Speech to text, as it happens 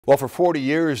Well, for 40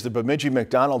 years, the Bemidji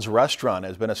McDonald's restaurant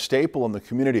has been a staple in the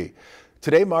community.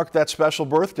 Today marked that special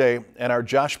birthday, and our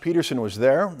Josh Peterson was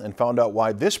there and found out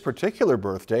why this particular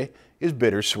birthday is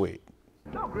bittersweet.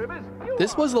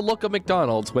 This was the look of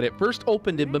McDonald's when it first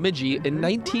opened in Bemidji in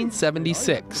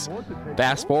 1976.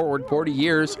 Fast forward 40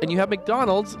 years and you have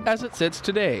McDonald's as it sits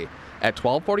today at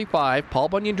 1245 Paul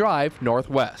Bunyan Drive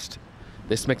Northwest.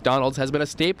 This McDonald's has been a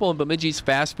staple in Bemidji's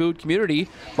fast food community,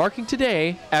 marking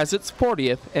today as its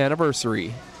 40th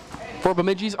anniversary. For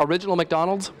Bemidji's original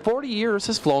McDonald's, 40 years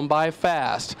has flown by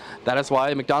fast. That is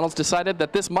why McDonald's decided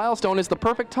that this milestone is the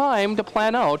perfect time to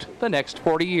plan out the next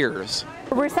 40 years.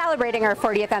 We're celebrating our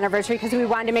 40th anniversary because we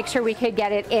wanted to make sure we could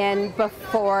get it in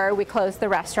before we closed the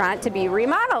restaurant to be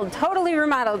remodeled, totally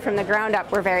remodeled from the ground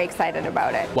up. We're very excited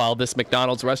about it. While this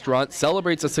McDonald's restaurant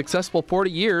celebrates a successful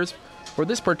 40 years, for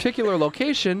this particular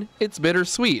location, it's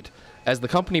bittersweet, as the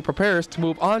company prepares to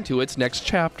move on to its next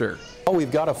chapter.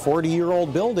 We've got a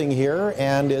 40-year-old building here,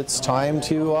 and it's time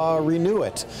to renew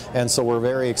it. And so we're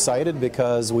very excited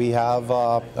because we have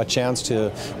a chance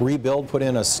to rebuild, put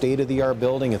in a state-of-the-art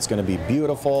building. It's going to be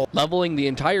beautiful. Leveling the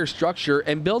entire structure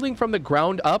and building from the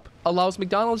ground up allows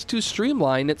McDonald's to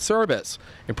streamline its service,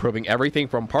 improving everything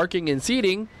from parking and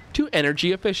seating to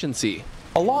energy efficiency.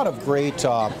 A lot of great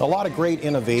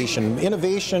innovation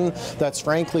that's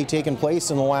frankly taken place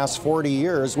in the last 40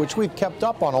 years, which we've kept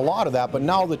up on a lot of that, but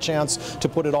now the chance to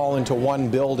put it all into one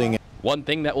building. One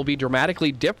thing that will be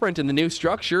dramatically different in the new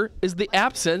structure is the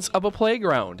absence of a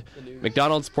playground.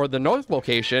 McDonald's for the North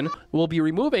location will be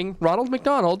removing Ronald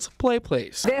McDonald's Play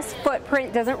Place. This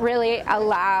footprint doesn't really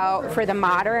allow for the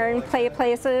modern play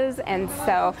places, and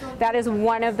so that is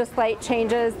one of the slight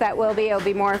changes that will be. It'll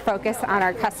be more focused on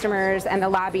our customers and the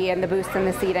lobby and the booths and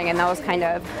the seating and those kind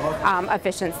of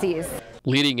efficiencies.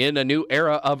 Leading in a new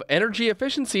era of energy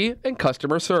efficiency and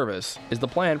customer service is the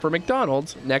plan for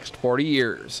McDonald's next 40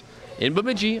 years. In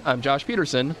Bemidji, I'm Josh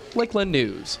Peterson, Lakeland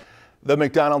News. The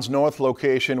McDonald's North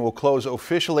location will close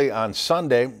officially on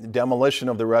Sunday. Demolition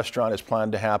of the restaurant is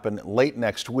planned to happen late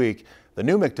next week. The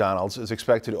new McDonald's is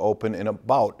expected to open in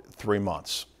about 3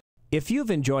 months. If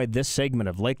you've enjoyed this segment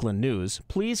of Lakeland News,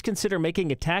 please consider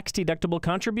making a tax-deductible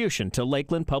contribution to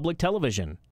Lakeland Public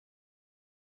Television.